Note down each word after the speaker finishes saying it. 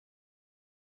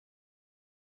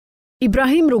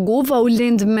Ibrahim Rugova u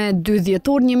lind me 2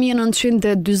 dhjetor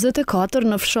 1944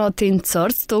 në fshatin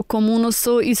Cërc të komunës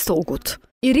së Istogut.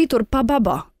 I rritur pa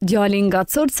baba, djali nga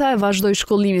Cërca e vazhdoi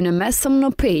shkollimin e mesëm në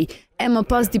Pej, e më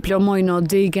pas diplomoi në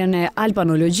degën e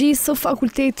albanologjisë së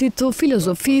Fakultetit të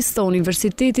Filozofisë të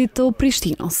Universitetit të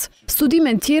Prishtinës.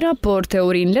 Studimet tjera për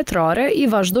teorinë letrare i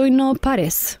vazhdoi në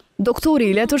Paris. Doktori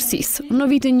i letërsisë, në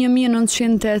vitin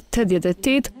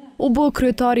 1988, u bë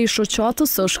kryetari i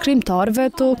shoqatës së shkrimtarëve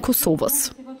të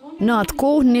Kosovës. Në atë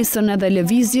kohë nisën edhe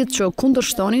lëvizjet që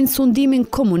kundërshtonin sundimin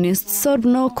komunist serb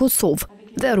në Kosovë,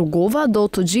 dhe Rugova do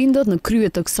të gjendet në krye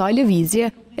të kësaj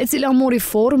lëvizje, e cila mori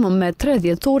formë me 3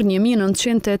 dhjetor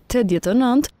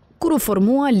 1989, kur u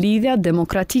formua Lidhja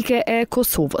Demokratike e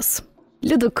Kosovës.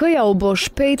 LDK-ja u bë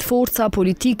shpejt forca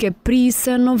politike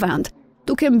prise në vend,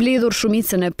 duke mbledhur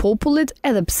shumicën e popullit,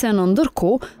 edhe pse në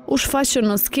ndërkohë u shfaqën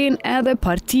në skenë edhe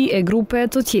parti e grupe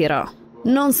të tjera.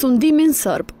 Në sundimin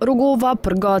serb, Rugova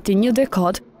për gati 1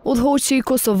 dekadë udhëhoqi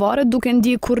kosovarët duke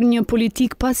ndjekur një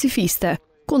politikë pacifiste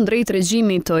kundrejt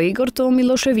regjimit të egër të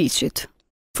Miloševićit.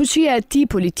 Fuqia e tij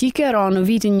politike ra në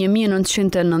vitin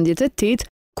 1998,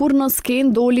 kur në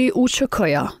skenë doli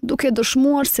UÇK-ja, duke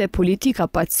dëshmuar se politika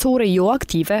paqësore jo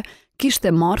aktive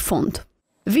kishte marrë fund.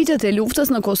 Vitet e luftës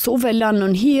në Kosovë lanë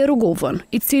nën hije Rugovën,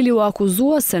 i cili u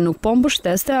akuzua se nuk po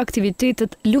mbështeste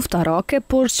aktivitetet luftarake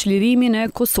për çlirimin e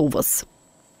Kosovës.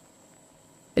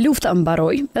 Lufta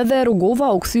mbaroi dhe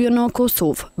Rugova u kthye në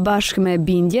Kosovë, bashkë me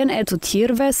bindjen e të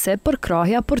tjerëve se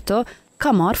përkrahja për të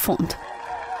ka marrë fund.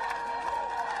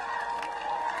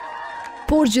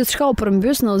 Por gjithçka u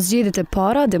përmbys në zgjedhjet e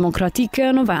para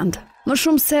demokratike në vend. Më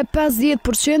shumë se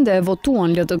 50% e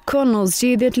votuan LDK në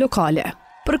zgjedhjet lokale.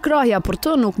 Përkrahja për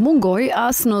të nuk mungoi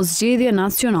as në zgjedhje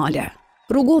nacionale.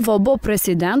 Rugova bë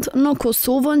president në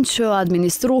Kosovën që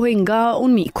administrohej nga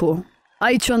UNMIK-u.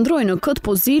 Ai qëndroi në këtë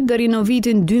pozitë deri në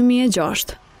vitin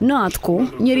 2006. Në atë kohë,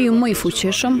 njeriu më i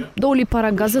fuqishëm doli para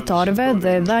gazetarëve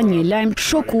dhe dha një lajm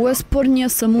shokues për një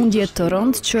sëmundje të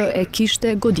rëndë që e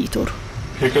kishte goditur.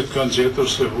 Këtë kanë gjetur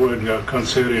se vuajnë nga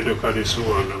kanceri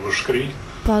lokalizuar në Vushkri.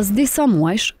 Pas disa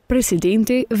muajsh,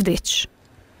 presidenti vdiq.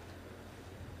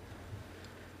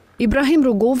 Ibrahim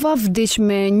Rugova vdiq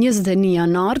me 21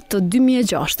 janar të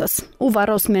 2006-s. U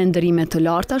varros me ndërime të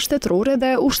larta shtetërore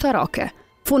dhe ushtarake.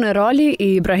 Funerali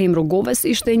i Ibrahim Rugovës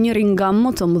ishte njëri nga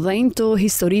më të mëdhenj të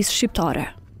historisë shqiptare.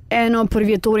 E në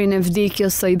përvjetorin e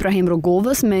vdekjes së Ibrahim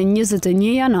Rugovës me 21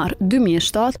 janar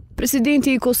 2007,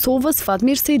 presidenti i Kosovës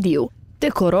Fatmir Sejdiu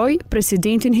dekoroi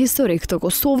presidentin historik të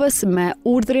Kosovës me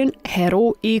urdhrin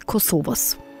Hero i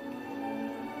Kosovës.